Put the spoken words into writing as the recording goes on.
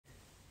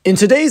In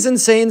today's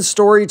insane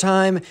story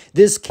time,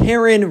 this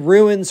Karen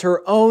ruins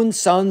her own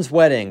son's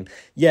wedding.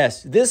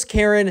 Yes, this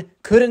Karen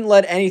couldn't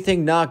let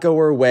anything not go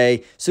her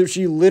way, so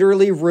she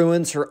literally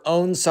ruins her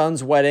own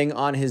son's wedding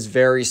on his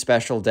very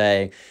special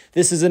day.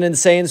 This is an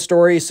insane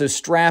story, so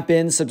strap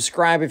in,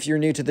 subscribe if you're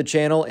new to the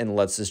channel, and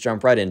let's just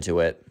jump right into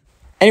it.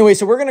 Anyway,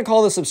 so we're going to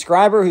call the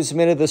subscriber who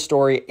submitted this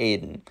story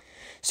Aiden.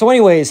 So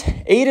anyways,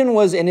 Aiden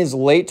was in his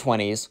late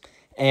 20s.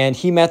 And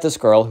he met this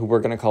girl who we're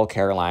going to call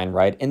Caroline,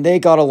 right? And they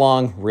got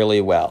along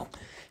really well.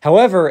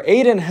 However,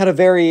 Aiden had a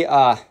very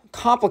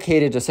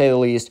complicated, to say the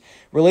least,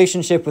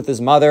 relationship with his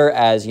mother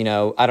as, you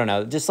know, I don't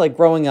know, just like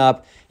growing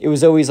up, it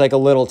was always like a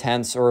little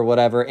tense or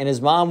whatever. And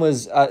his mom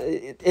was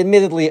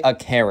admittedly a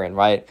Karen,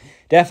 right?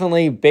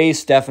 Definitely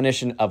base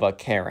definition of a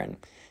Karen.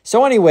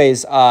 So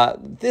anyways,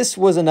 this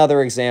was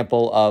another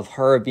example of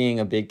her being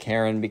a big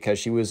Karen because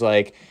she was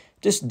like,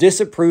 just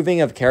disapproving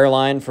of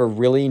Caroline for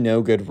really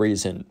no good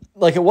reason.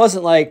 Like, it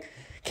wasn't like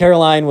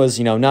Caroline was,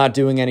 you know, not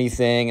doing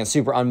anything and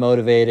super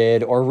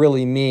unmotivated or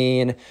really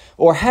mean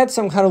or had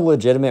some kind of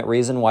legitimate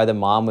reason why the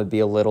mom would be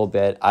a little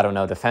bit, I don't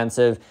know,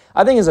 defensive.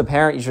 I think as a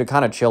parent, you should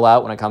kind of chill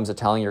out when it comes to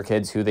telling your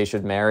kids who they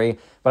should marry.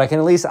 But I can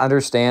at least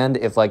understand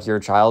if, like, your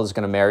child is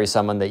going to marry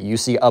someone that you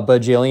see a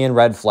bajillion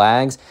red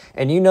flags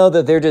and you know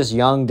that they're just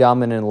young,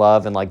 dumb, and in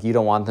love, and, like, you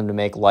don't want them to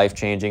make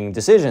life-changing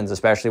decisions,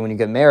 especially when you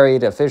get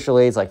married.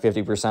 Officially, it's like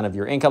 50% of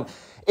your income.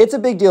 It's a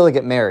big deal to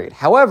get married.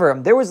 However,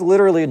 there was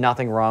literally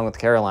nothing wrong with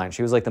Caroline.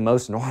 She was, like, the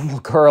most normal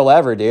girl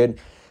ever, dude.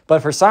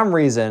 But for some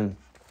reason,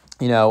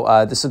 you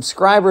know, the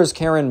subscriber's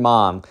Karen's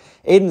mom,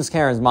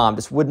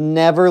 just would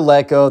never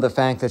let go of the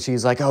fact that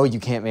she's like, oh, you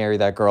can't marry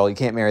that girl. You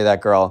can't marry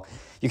that girl.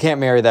 You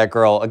can't marry that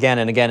girl again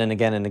and again and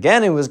again and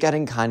again. It was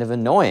getting kind of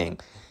annoying.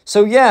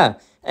 So yeah,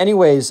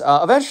 anyways,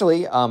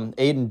 eventually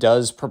Aiden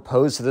does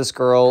propose to this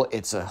girl.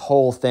 It's a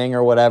whole thing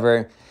or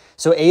whatever.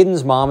 So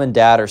Aiden's mom and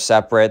dad are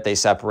separate. They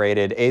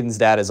separated. Aiden's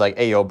dad is like,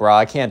 hey, yo, bro,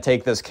 I can't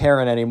take this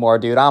Karen anymore,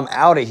 dude. I'm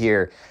out of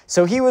here.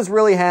 So he was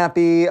really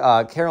happy.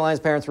 Caroline's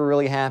parents were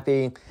really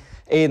happy.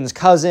 Aiden's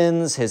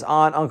cousins, his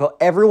aunt, uncle,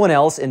 everyone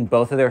else in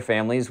both of their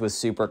families was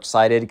super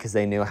excited because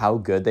they knew how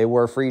good they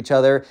were for each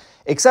other,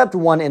 except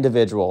one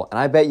individual. And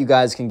I bet you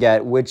guys can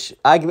get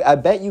I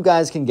bet you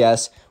guys can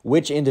guess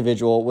which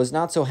individual was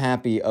not so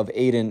happy of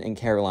Aiden and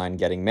Caroline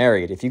getting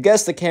married. If you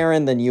guessed the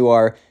Karen, then you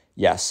are,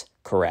 yes,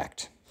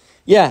 correct.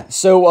 Yeah,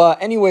 so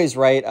anyways,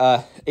 right,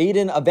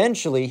 Aiden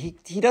eventually,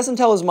 he doesn't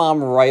tell his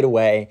mom right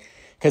away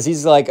because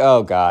he's like,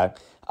 oh, God.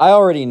 I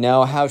already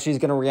know how she's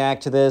going to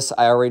react to this.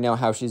 I already know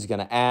how she's going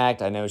to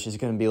act. I know she's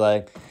going to be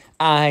like,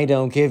 I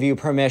don't give you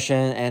permission,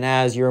 and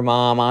as your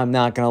mom, I'm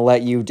not going to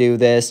let you do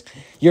this.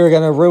 You're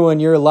going to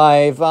ruin your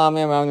life,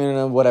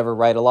 whatever,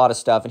 right? A lot of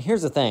stuff. And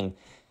here's the thing.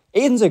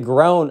 Aiden's a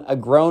grown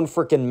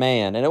freaking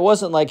man, and it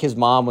wasn't like his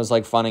mom was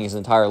like funding his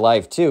entire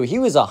life too. He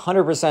was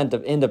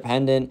 100%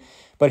 independent,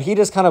 but he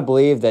just kind of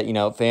believed that, you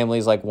know,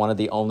 family's like one of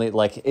the only,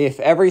 like, if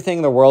everything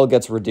in the world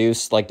gets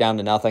reduced like down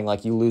to nothing,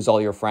 like you lose all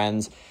your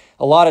friends,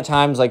 a lot of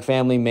times, like,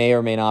 family may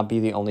or may not be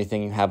the only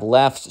thing you have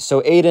left.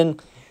 So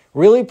Aiden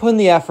really put in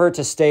the effort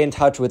to stay in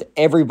touch with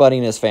everybody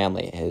in his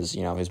family. His,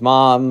 you know, his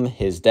mom,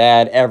 his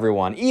dad,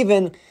 everyone.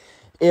 Even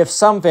if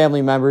some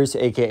family members,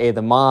 aka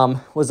the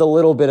mom, was a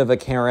little bit of a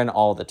Karen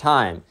all the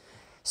time.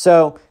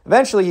 So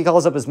eventually he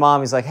calls up his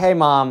mom. He's like, hey,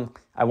 Mom,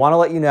 I want to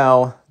let you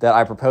know that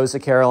I proposed to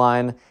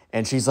Caroline.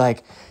 And she's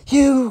like,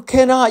 you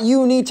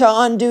need to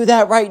undo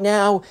that right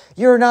now.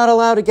 You're not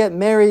allowed to get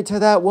married to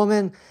that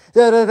woman.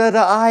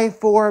 I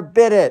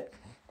forbid it.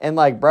 And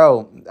like,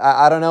 bro,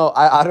 I don't know.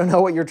 I don't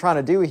know what you're trying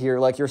to do here.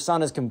 Like, your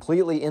son is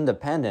completely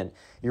independent.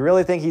 You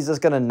really think he's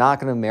just not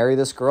going to marry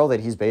this girl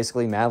that he's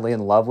basically madly in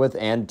love with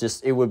and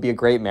just, it would be a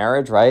great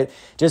marriage, right?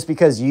 Just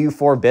because you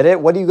forbid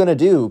it? What are you going to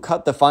do?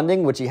 Cut the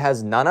funding, which he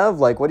has none of?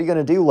 Like, what are you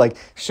going to do? Like,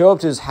 show up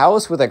to his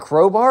house with a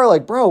crowbar?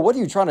 Like, bro, what are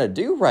you trying to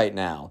do right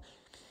now?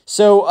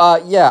 So,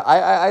 yeah,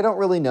 I don't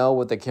really know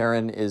what the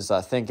Karen is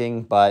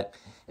thinking, but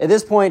at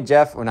this point,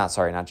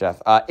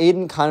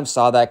 Aiden kind of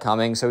saw that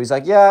coming, so he's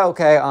like, yeah,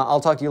 okay,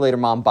 I'll talk to you later,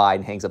 Mom, bye,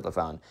 and hangs up the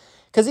phone.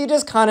 Because he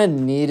just kind of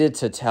needed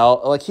to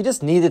tell, like, he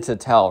just needed to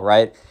tell,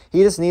 right?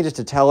 He just needed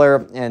to tell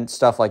her and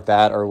stuff like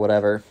that or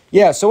whatever.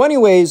 Yeah, so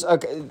anyways,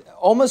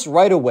 almost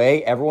right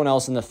away, everyone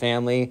else in the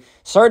family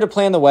started to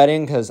plan the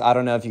wedding because I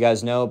don't know if you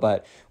guys know,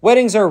 but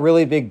weddings are a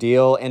really big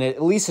deal, and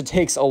at least it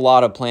takes a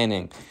lot of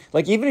planning.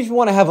 Like, even if you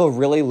want to have a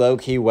really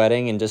low-key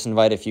wedding and just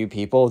invite a few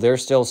people,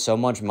 there's still so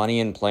much money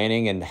in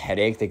planning and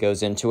headache that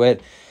goes into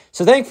it.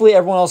 So thankfully,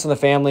 everyone else in the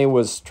family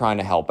was trying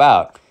to help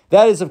out.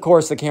 That is, of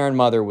course, the Karen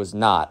mother was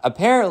not.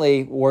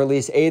 Apparently, or at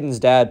least Aiden's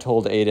dad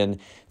told Aiden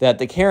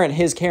that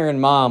his Karen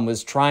mom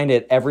was trying to,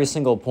 at every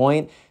single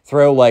point,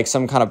 throw like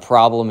some kind of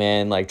problem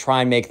in, like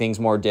try and make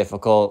things more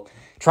difficult,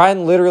 try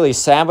and literally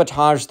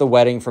sabotage the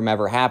wedding from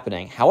ever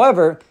happening.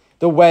 However,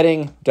 the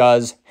wedding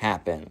does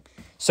happen.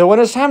 So when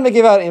it's time to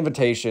give out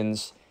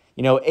invitations,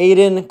 you know,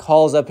 Aiden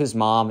calls up his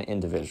mom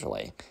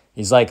individually.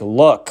 He's like,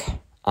 look,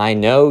 I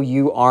know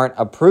you aren't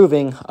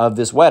approving of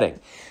this wedding.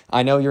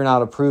 I know you're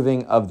not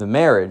approving of the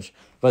marriage,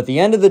 but at the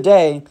end of the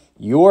day,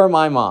 you're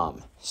my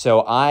mom.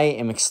 so I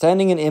am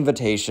extending an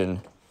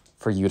invitation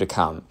for you to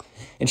come.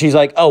 And she's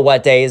like, oh,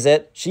 what day is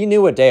it? She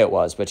knew what day it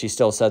was, but she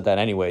still said that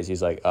anyways.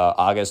 He's like,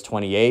 August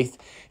 28th.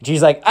 And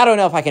she's like, I don't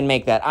know if I can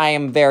make that. I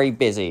am very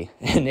busy.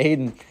 And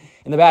Aiden,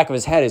 in the back of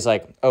his head, is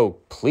like, oh,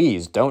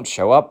 please don't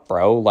show up,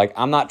 bro. Like,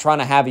 I'm not trying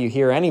to have you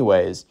here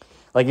anyways.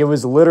 Like, it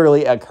was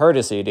literally a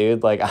courtesy,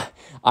 dude. Like,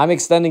 I'm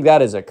extending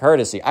that as a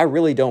courtesy. I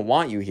really don't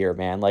want you here,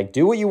 man. Like,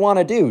 do what you want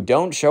to do.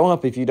 Don't show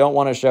up if you don't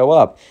want to show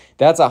up.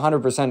 That's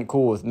 100%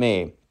 cool with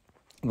me.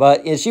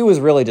 But she was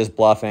really just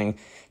bluffing,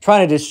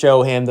 trying to just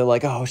show him that,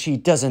 like, oh, she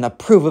doesn't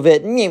approve of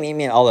it,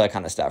 all that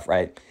kind of stuff,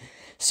 right?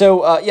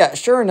 So, yeah,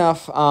 sure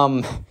enough,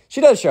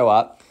 she does show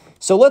up.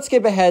 So let's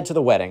skip ahead to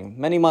the wedding.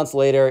 Many months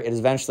later, it is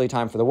eventually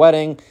time for the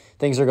wedding.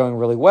 Things are going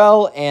really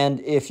well,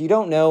 and if you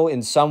don't know,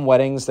 in some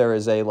weddings, there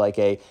is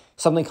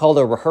something called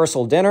a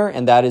rehearsal dinner,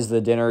 and that is the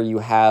dinner you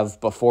have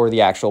before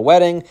the actual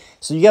wedding.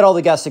 So you get all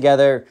the guests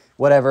together,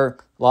 whatever,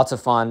 lots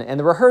of fun. And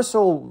the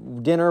rehearsal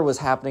dinner was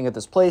happening at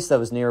this place that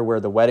was near where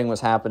the wedding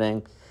was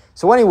happening.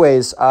 So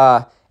anyways,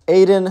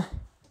 Aiden,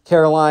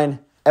 Caroline,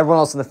 everyone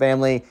else in the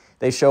family,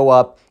 they show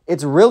up.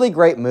 It's really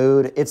great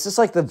mood. It's just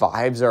like the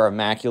vibes are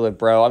immaculate,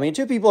 bro. I mean,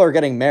 two people are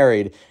getting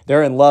married.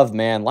 They're in love,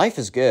 man. Life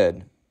is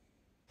good.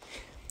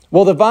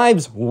 Well, the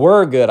vibes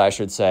were good, I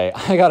should say.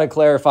 I got to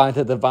clarify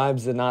that the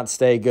vibes did not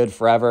stay good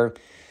forever.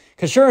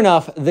 Because sure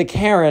enough, the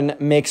Karen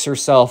makes her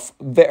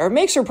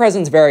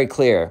presence very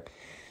clear.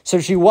 So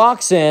she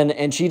walks in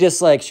and she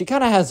just she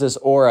kind of has this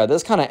aura,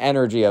 this kind of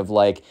energy of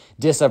like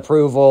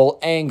disapproval,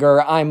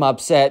 anger, I'm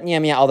upset,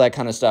 all that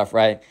kind of stuff,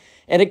 right?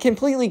 And it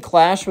completely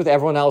clashed with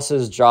everyone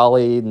else's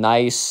jolly,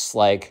 nice,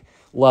 like,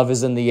 love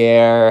is in the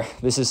air,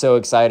 this is so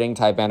exciting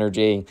type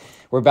energy.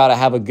 We're about to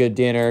have a good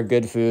dinner,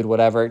 good food,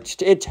 whatever.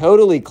 It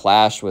totally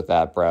clashed with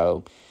that,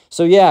 bro.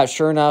 So yeah,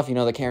 sure enough,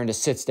 the Karen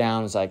just sits down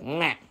and is like,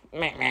 meh,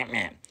 meh, meh,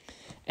 meh.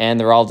 And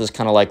they're all just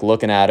kind of like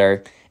looking at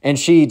her. And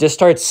she just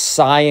starts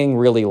sighing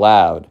really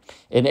loud.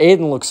 And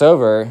Aiden looks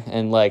over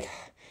and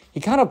he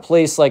kind of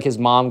placed his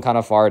mom kind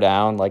of far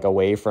down,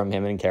 away from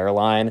him and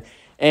Caroline.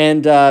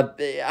 And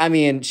I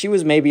mean, she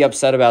was maybe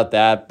upset about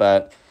that,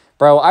 but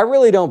bro, I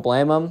really don't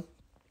blame him.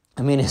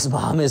 I mean, his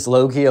mom is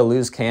low-key a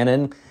loose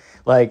cannon.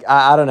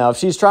 I don't know. If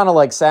she's trying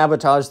to,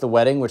 sabotage the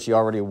wedding, which she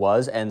already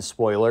was, and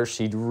spoiler,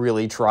 she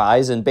really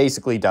tries and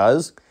basically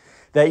does,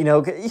 that,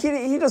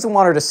 he doesn't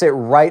want her to sit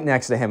right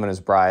next to him and his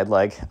bride.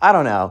 I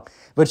don't know.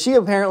 But she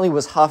apparently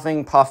was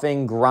huffing,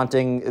 puffing,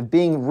 grunting,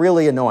 being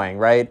really annoying,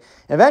 right?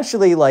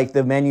 Eventually,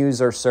 the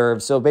menus are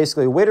served. So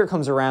basically, a waiter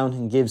comes around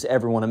and gives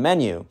everyone a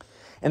menu.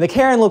 And the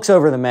Karen looks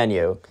over the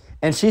menu,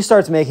 and she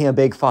starts making a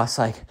big fuss,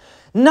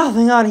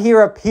 nothing on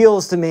here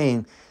appeals to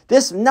me.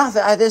 This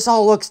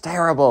all looks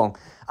terrible.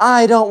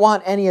 I don't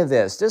want any of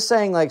this. Just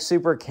saying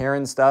super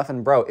Karen stuff.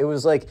 And bro, it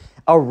was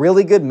a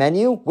really good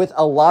menu with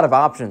a lot of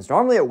options.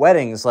 Normally at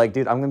weddings,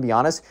 dude, I'm gonna be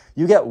honest,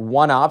 you get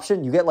one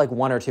option, you get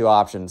one or two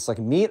options,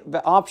 meat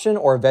option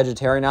or a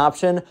vegetarian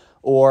option,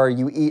 or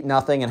you eat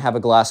nothing and have a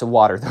glass of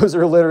water. Those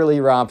are literally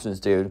your options,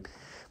 dude.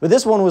 But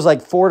this one was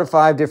 4 to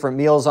 5 different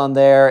meals on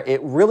there.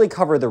 It really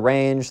covered the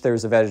range.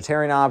 There's a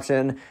vegetarian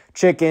option,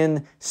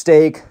 chicken,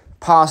 steak,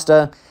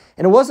 pasta.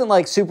 And it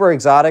wasn't super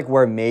exotic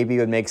where maybe it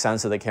would make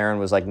sense that the Karen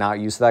was not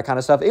used to that kind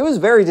of stuff. It was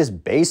very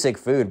just basic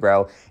food,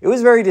 bro. It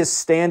was very just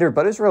standard,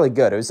 but it was really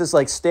good. It was just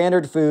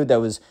standard food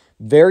that was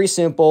very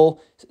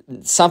simple,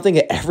 something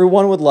that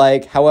everyone would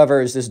like.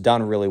 However, it's just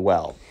done really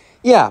well.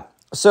 Yeah.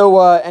 So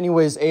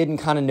anyways, Aiden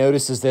kind of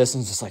notices this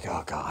and is just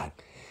oh God.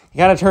 He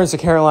kind of turns to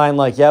Caroline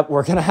yep,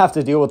 we're going to have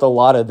to deal with a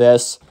lot of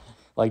this.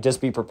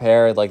 Just be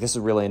prepared. This is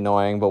really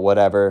annoying, but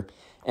whatever.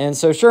 And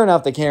so sure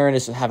enough, the Karen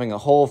is having a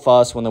whole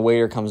fuss when the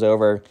waiter comes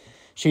over.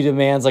 She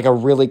demands a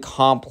really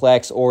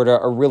complex order,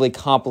 a really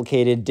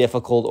complicated,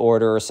 difficult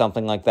order or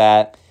something like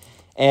that.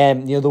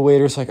 And, the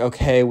waiter's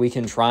okay, we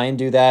can try and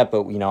do that,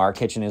 but, our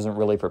kitchen isn't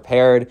really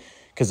prepared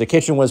because the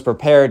kitchen was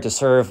prepared to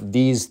serve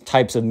these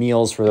types of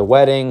meals for the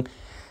wedding.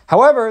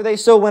 However, they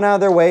still went out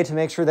of their way to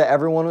make sure that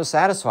everyone was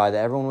satisfied,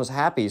 that everyone was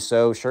happy.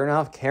 So sure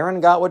enough,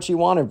 Karen got what she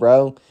wanted,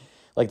 bro.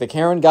 The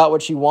Karen got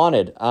what she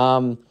wanted.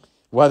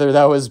 Whether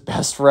that was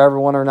best for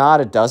everyone or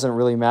not, it doesn't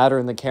really matter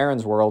in the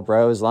Karen's world,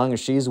 bro. As long as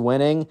she's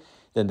winning,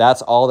 then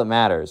that's all that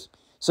matters.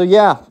 So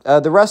yeah,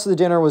 the rest of the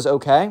dinner was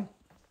okay.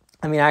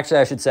 I mean, actually,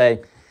 I should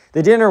say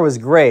the dinner was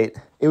great.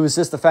 It was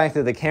just the fact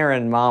that the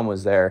Karen mom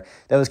was there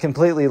that was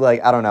completely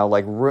I don't know,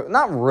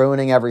 not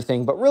ruining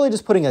everything, but really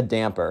just putting a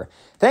damper.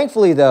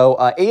 Thankfully, though,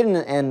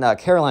 Aiden and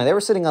Caroline, they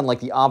were sitting on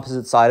the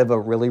opposite side of a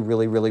really,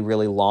 really, really,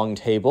 really long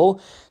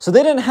table. So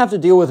they didn't have to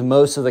deal with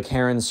most of the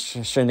Karen's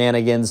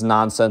shenanigans,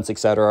 nonsense,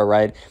 etc.,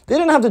 right? They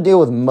didn't have to deal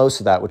with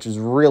most of that, which is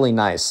really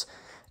nice.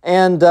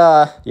 And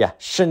yeah,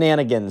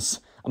 shenanigans.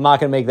 I'm not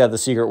going to make that the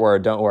secret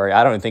word, don't worry.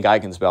 I don't even think I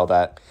can spell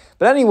that.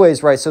 But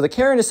anyways, right, so the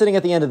Karen is sitting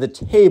at the end of the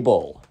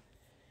table.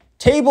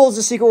 Table is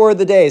the secret word of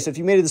the day. So if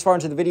you made it this far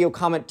into the video,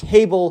 comment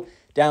table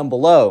down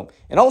below.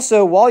 And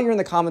also, while you're in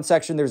the comment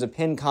section, there's a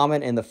pinned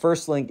comment, and the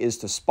first link is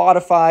to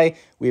Spotify.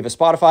 We have a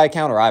Spotify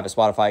account, or I have a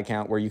Spotify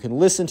account, where you can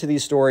listen to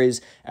these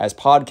stories as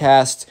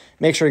podcasts.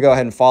 Make sure to go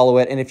ahead and follow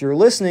it. And if you're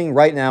listening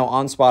right now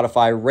on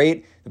Spotify,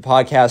 rate the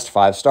podcast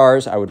 5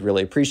 stars. I would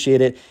really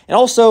appreciate it. And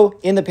also,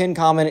 in the pinned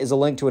comment is a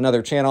link to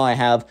another channel I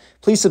have.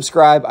 Please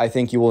subscribe. I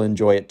think you will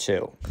enjoy it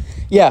too.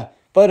 Yeah,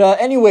 but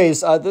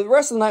anyways, the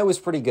rest of the night was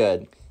pretty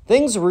good.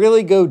 Things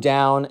really go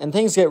down and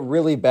things get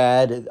really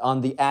bad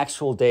on the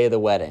actual day of the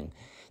wedding.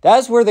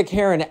 That's where the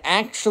Karen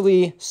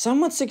actually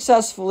somewhat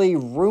successfully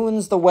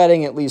ruins the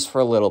wedding, at least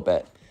for a little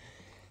bit.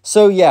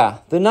 So yeah,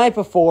 the night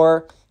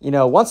before,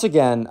 once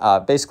again,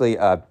 basically,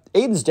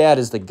 Aiden's dad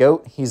is the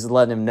GOAT. He's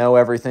letting him know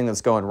everything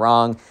that's going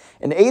wrong.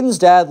 And Aiden's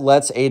dad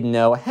lets Aiden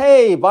know,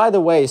 hey, by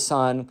the way,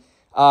 son,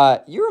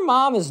 your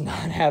mom is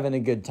not having a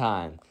good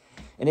time.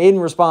 And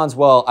Aiden responds,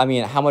 well, I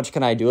mean, how much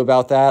can I do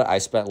about that?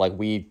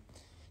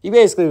 He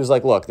basically was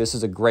like, look, this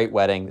is a great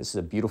wedding. This is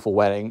a beautiful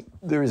wedding.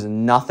 There is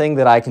nothing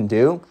that I can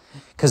do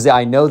because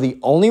I know the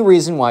only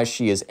reason why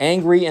she is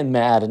angry and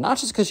mad, and not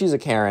just because she's a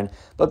Karen,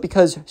 but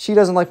because she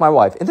doesn't like my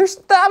wife. And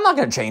I'm not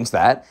going to change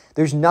that.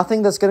 There's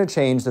nothing that's going to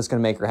change that's going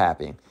to make her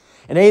happy.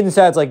 And Aiden's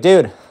dad's like,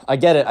 dude, I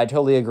get it. I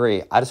totally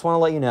agree. I just want to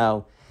let you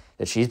know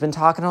that she's been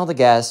talking to all the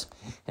guests,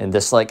 and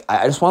this, I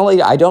just want to let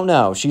you, I don't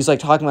know. She's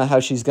talking about how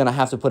she's going to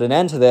have to put an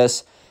end to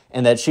this,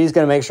 and that she's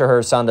going to make sure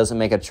her son doesn't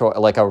make a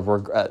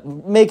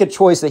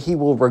choice that he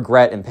will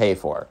regret and pay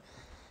for.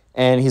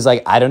 And he's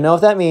like, I don't know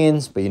what that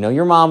means, but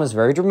your mom is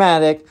very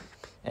dramatic,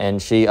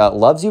 and she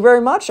loves you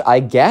very much, I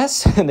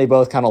guess. And they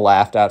both kind of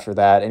laughed after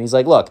that. And he's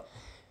like, look,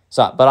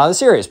 son, but on the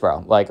serious,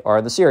 bro,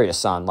 or the serious,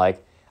 son,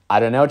 I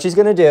don't know what she's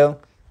going to do.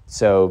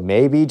 So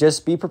maybe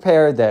just be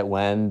prepared that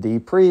when the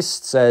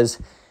priest says,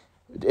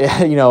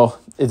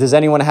 does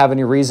anyone have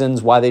any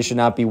reasons why they should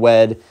not be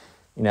wed?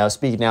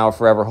 Speak now or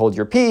forever hold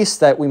your peace,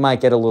 that we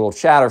might get a little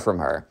chatter from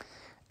her.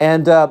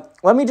 And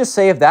let me just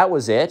say, if that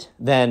was it,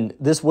 then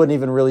this wouldn't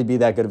even really be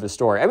that good of a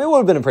story. I mean, it would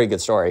have been a pretty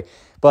good story.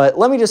 But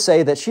let me just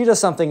say that she does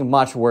something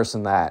much worse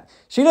than that.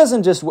 She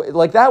doesn't just,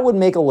 that would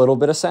make a little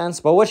bit of sense,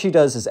 but what she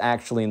does is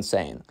actually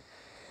insane.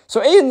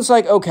 So Aiden's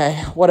like,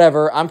 okay,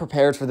 whatever, I'm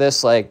prepared for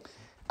this.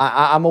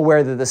 I'm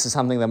aware that this is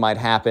something that might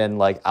happen.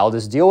 I'll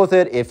just deal with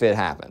it if it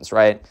happens,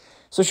 right?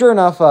 So sure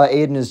enough,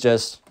 Aiden is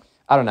just,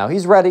 I don't know,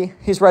 he's ready.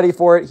 He's ready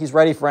for it. He's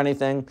ready for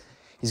anything.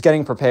 He's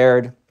getting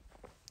prepared.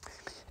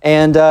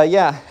 And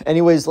yeah,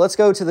 anyways, let's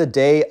go to the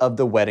day of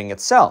the wedding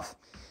itself.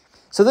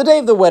 So the day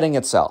of the wedding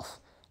itself,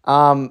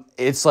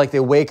 it's they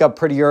wake up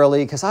pretty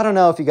early, because I don't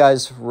know if you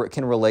guys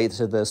can relate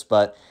to this,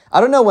 but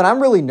I don't know, when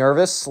I'm really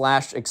nervous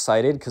 /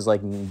 excited, because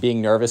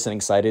being nervous and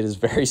excited is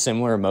very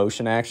similar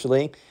emotion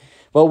actually.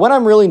 But when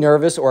I'm really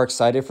nervous or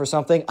excited for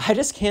something, I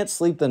just can't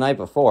sleep the night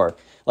before.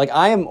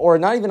 Or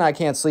not even I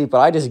can't sleep, but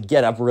I just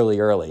get up really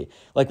early.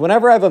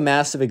 Whenever I have a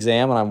massive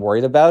exam and I'm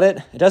worried about it,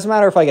 it doesn't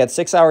matter if I get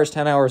 6 hours,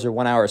 10 hours, or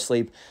 1 hour of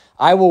sleep,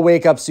 I will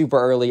wake up super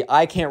early.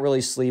 I can't really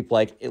sleep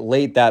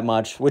late that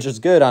much, which is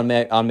good on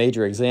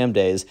major exam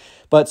days.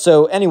 But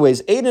so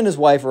anyways, Aiden and his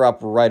wife are up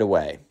right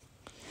away.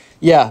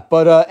 Yeah,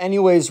 but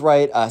anyways,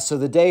 right, so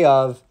the day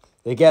of,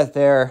 they get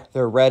there,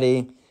 they're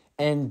ready,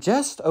 and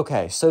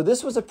okay, so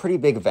this was a pretty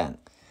big event,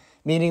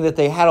 meaning that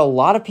they had a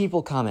lot of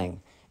people coming.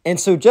 And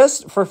so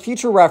just for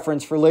future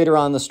reference for later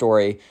on in the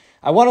story,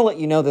 I want to let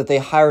you know that they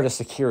hired a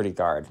security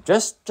guard.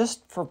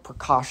 Just for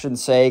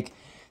precaution's sake.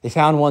 They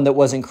found one that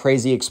wasn't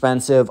crazy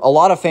expensive. A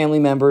lot of family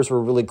members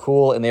were really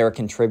cool, and they were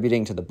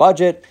contributing to the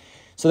budget.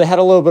 So they had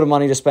a little bit of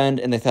money to spend,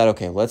 and they thought,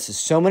 okay,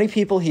 so many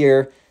people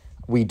here.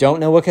 We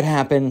don't know what could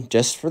happen.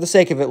 Just for the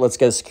sake of it, let's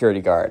get a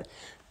security guard.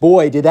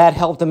 Boy, did that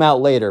help them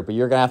out later, but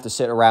you're going to have to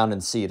sit around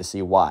and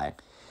see why.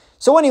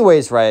 So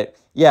anyways, right,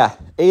 yeah,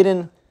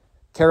 Aiden,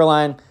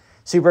 Caroline,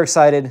 super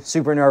excited,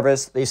 super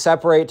nervous. They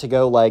separate to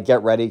go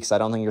get ready, because I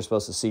don't think you're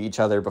supposed to see each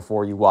other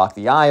before you walk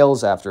the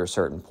aisles after a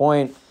certain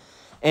point.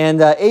 And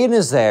Aiden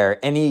is there,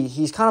 and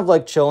he's kind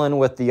of chilling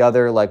with the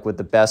other, with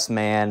the best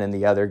man and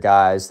the other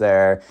guys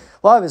there.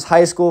 A lot of his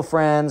high school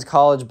friends,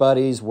 college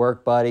buddies,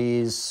 work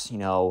buddies,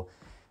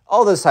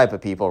 all those type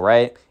of people,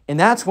 right? And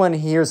that's when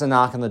he hears a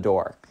knock on the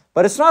door.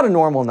 But it's not a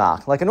normal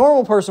knock. A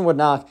normal person would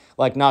knock,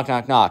 knock,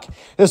 knock, knock.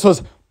 This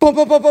was bum,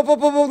 bum, bum, bum, bum,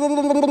 bum,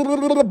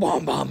 bum,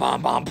 bum, bum,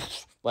 bum, bum.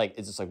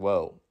 It's just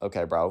whoa,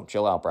 okay, bro,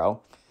 chill out,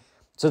 bro.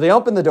 So they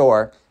open the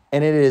door,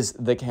 and it is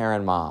the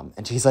Karen mom.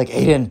 And she's like,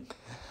 Aiden,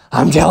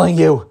 I'm telling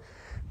you,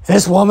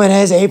 this woman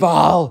is a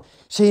ball.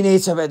 She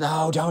needs some,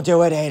 no, don't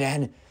do it,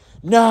 Aiden.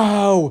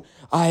 No,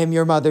 I am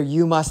your mother.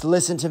 You must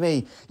listen to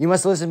me. You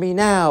must listen to me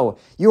now.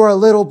 You are a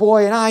little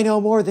boy, and I know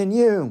more than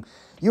you.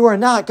 You are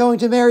not going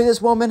to marry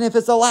this woman if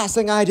it's the last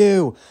thing I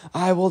do.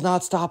 I will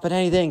not stop at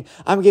anything.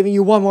 I'm giving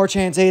you one more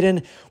chance,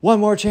 Aiden. One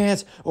more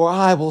chance, or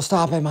I will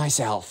stop it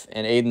myself.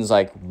 And Aiden's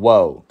like,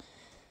 whoa.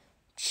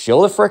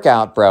 Chill the frick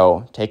out,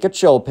 bro. Take a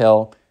chill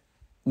pill.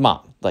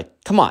 Mom,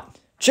 come on.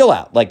 Chill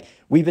out.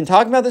 We've been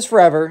talking about this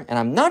forever, and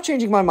I'm not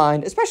changing my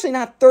mind, especially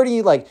not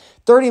 30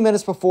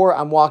 minutes before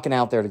I'm walking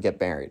out there to get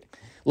married.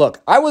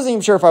 Look, I wasn't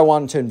even sure if I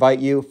wanted to invite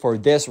you for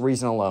this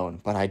reason alone,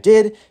 but I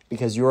did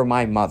because you're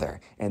my mother,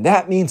 and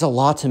that means a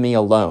lot to me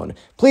alone.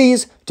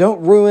 Please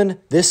don't ruin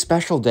this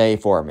special day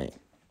for me.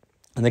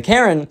 And the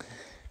Karen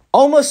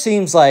almost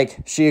seems like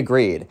she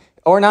agreed,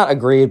 or not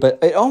agreed, but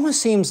it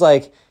almost seems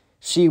like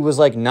she was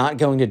like not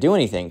going to do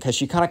anything because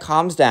she kind of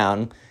calms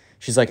down.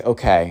 She's like,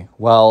 okay,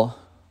 well,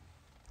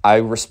 I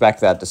respect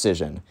that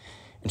decision.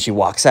 And she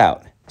walks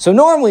out. So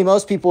normally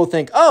most people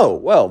think, oh,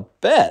 well,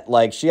 bet,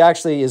 like she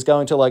actually is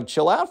going to like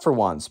chill out for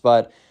once,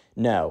 but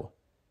no.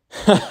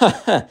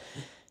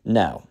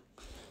 No.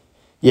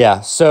 Yeah,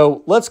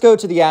 so let's go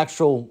to the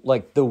actual,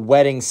 like the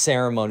wedding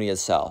ceremony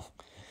itself.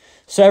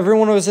 So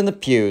everyone was in the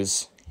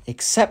pews,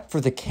 except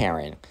for the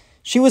Karen.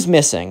 She was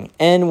missing,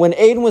 and when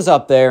Aiden was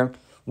up there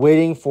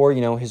waiting for,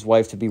 his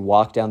wife to be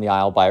walked down the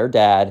aisle by her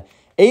dad,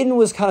 Aiden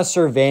was kind of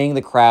surveying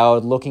the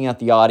crowd, looking at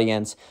the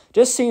audience,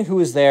 just seeing who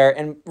was there,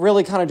 and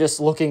really kind of just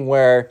looking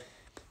where,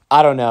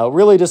 I don't know,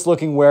 really just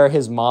looking where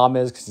his mom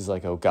is, because he's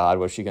like, oh God,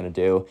 what's she going to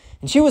do?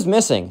 And she was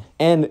missing,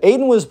 and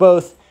Aiden was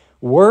both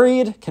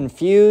worried,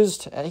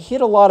 confused. He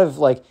had a lot of,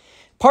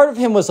 part of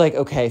him was like,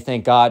 okay,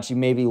 thank God she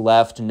maybe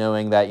left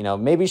knowing that,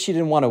 maybe she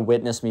didn't want to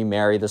witness me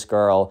marry this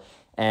girl,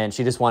 and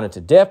she just wanted to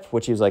dip,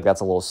 which he was like,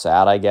 that's a little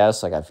sad, I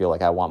guess. Like, I feel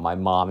like I want my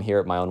mom here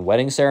at my own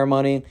wedding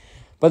ceremony.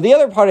 But the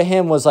other part of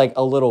him was like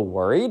a little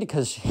worried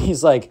because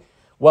he's like,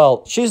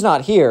 well, she's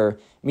not here,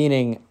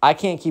 meaning I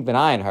can't keep an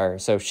eye on her.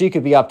 So she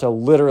could be up to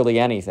literally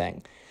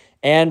anything.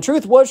 And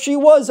truth was, she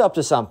was up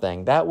to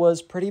something. That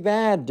was pretty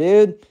bad,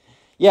 dude.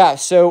 Yeah,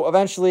 so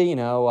eventually,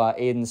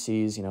 Aiden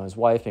sees, his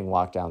wife being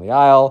walked down the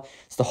aisle.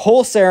 It's the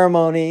whole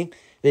ceremony.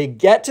 They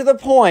get to the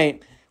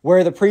point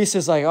where the priest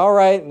is like, all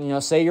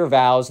right, say your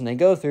vows. And they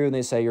go through and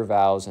they say your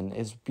vows. And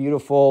it's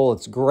beautiful.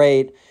 It's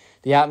great.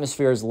 The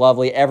atmosphere is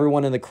lovely.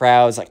 Everyone in the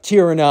crowd is like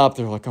tearing up.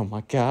 They're like, oh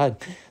my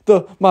God,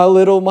 my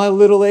little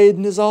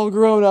Aiden is all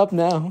grown up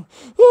now.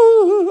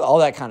 Ooh, all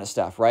that kind of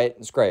stuff, right?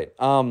 It's great.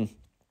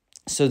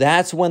 So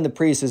that's when the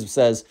priest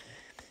says,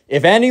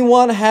 if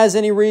anyone has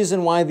any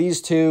reason why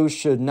these two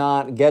should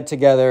not get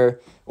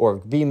together or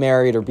be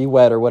married or be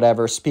wed or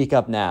whatever, speak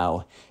up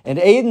now. And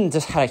Aiden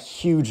just had a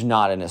huge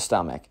knot in his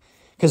stomach.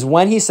 Because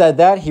when he said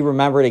that, he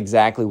remembered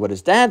exactly what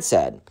his dad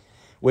said,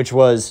 which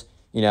was,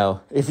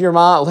 if your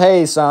mom,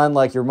 hey son,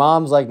 like your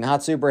mom's like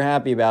not super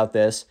happy about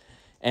this,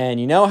 and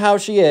you know how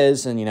she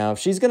is, and if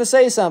she's gonna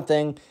say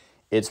something,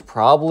 it's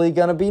probably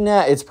gonna be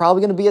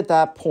at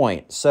that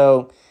point.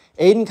 So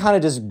Aiden kind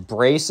of just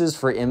braces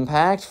for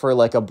impact for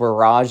like a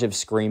barrage of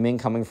screaming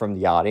coming from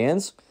the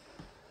audience.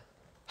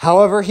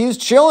 However, he's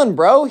chilling,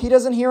 bro. He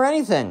doesn't hear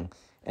anything,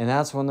 and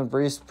that's when the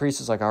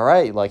priest is like, all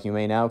right, like you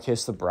may now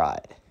kiss the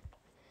bride.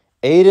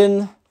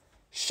 Aiden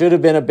should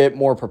have been a bit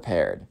more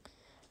prepared,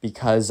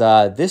 because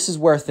this is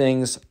where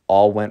things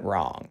all went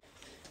wrong.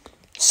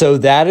 So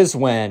that is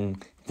when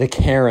the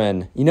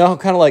Karen,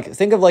 kind of like,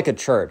 think of like a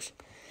church,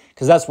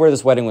 because that's where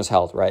this wedding was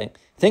held, right?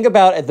 Think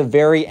about at the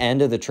very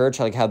end of the church,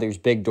 like how there's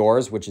big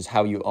doors, which is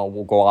how you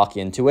will walk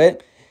into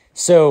it.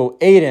 So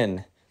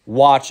Aiden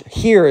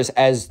hears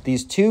as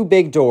these two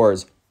big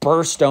doors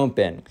burst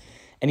open,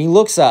 and he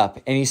looks up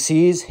and he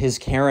sees his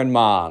Karen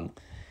mom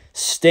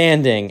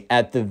standing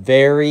at the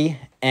very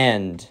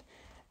end,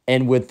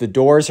 and with the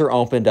doors are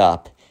opened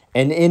up,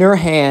 and in her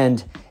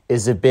hand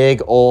is a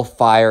big old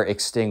fire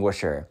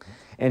extinguisher.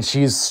 And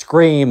she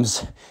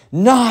screams,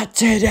 not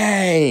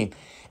today!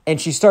 And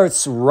she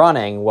starts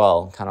running,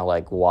 well, kind of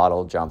like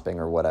waddle jumping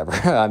or whatever.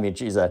 I mean,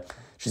 she's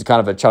kind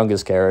of a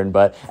chungus Karen,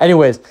 but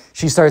anyways,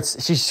 she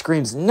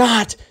screams,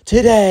 not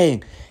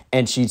today!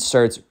 And she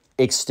starts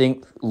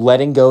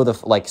letting go,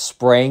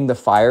 spraying the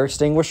fire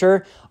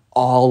extinguisher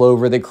all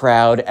over the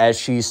crowd as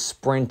she's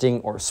sprinting,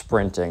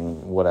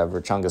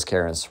 whatever, Chungus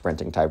Karen's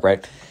sprinting type,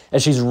 right?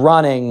 As she's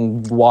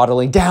running,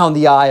 waddling down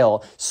the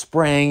aisle,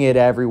 spraying it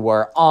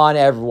everywhere, on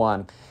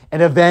everyone.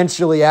 And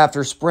eventually,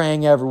 after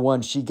spraying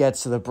everyone, she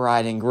gets to the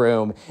bride and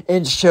groom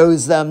and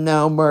shows them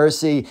no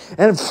mercy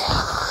and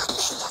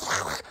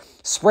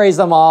sprays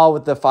them all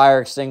with the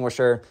fire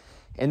extinguisher.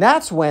 And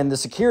that's when the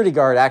security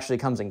guard actually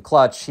comes in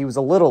clutch. He was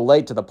a little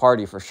late to the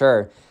party for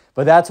sure.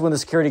 But that's when the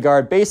security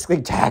guard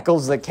basically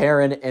tackles the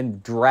Karen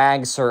and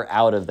drags her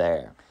out of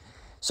there.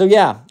 So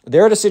yeah,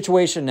 they're at a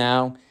situation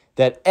now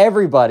that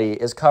everybody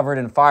is covered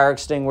in fire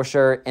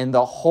extinguisher and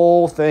the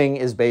whole thing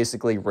is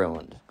basically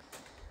ruined.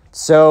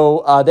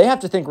 So they have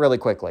to think really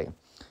quickly.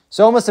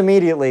 So almost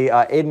immediately,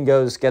 Aiden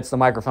gets the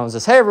microphone and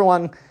says, hey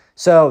everyone,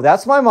 so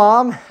that's my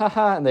mom.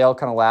 And they all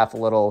kind of laugh a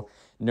little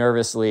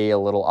nervously, a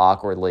little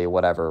awkwardly,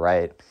 whatever,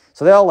 right?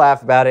 So they all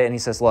laugh about it and he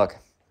says, look,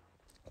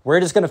 we're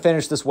just going to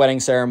finish this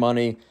wedding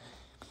ceremony.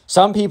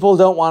 Some people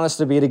don't want us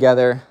to be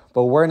together,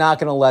 but we're not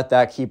going to let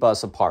that keep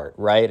us apart,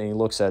 right? And he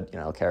looks at,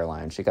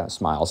 Caroline, she kind of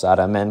smiles at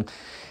him. And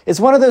it's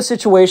one of those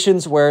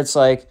situations where it's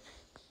like,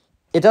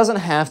 it doesn't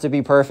have to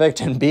be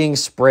perfect, and being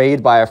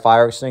sprayed by a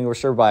fire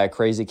extinguisher by a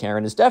crazy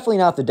Karen is definitely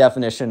not the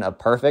definition of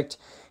perfect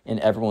in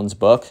everyone's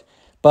book.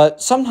 But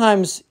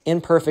sometimes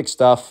imperfect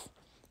stuff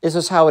is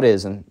just how it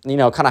is. And,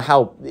 kind of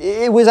how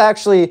it was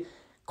actually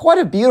quite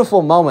a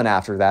beautiful moment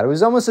after that. It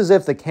was almost as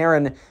if the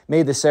Karen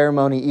made the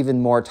ceremony even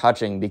more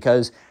touching,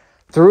 because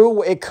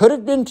it could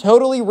have been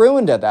totally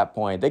ruined at that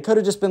point. They could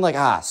have just been like,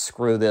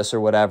 screw this or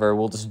whatever,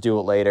 we'll just do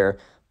it later.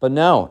 But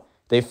no,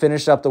 they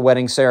finished up the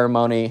wedding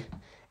ceremony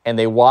and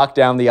they walked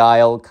down the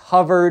aisle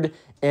covered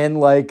in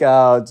like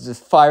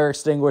just fire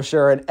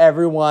extinguisher, and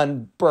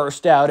everyone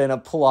burst out in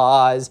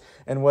applause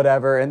and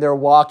whatever. And they're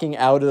walking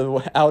out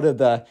of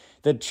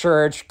the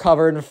church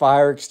covered in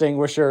fire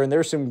extinguisher, and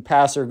there's some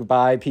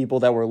passerby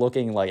people that were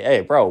looking like, hey,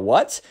 bro,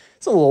 what?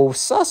 It's a little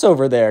sus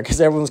over there, because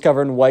everyone's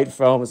covered in white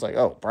foam. It's like,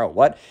 oh, bro,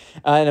 what?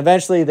 And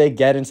eventually they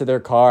get into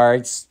their car.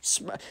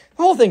 The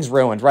whole thing's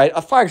ruined, right?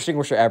 A fire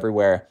extinguisher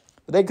everywhere.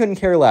 But they couldn't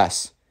care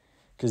less,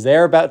 because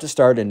they're about to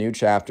start a new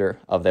chapter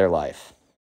of their life.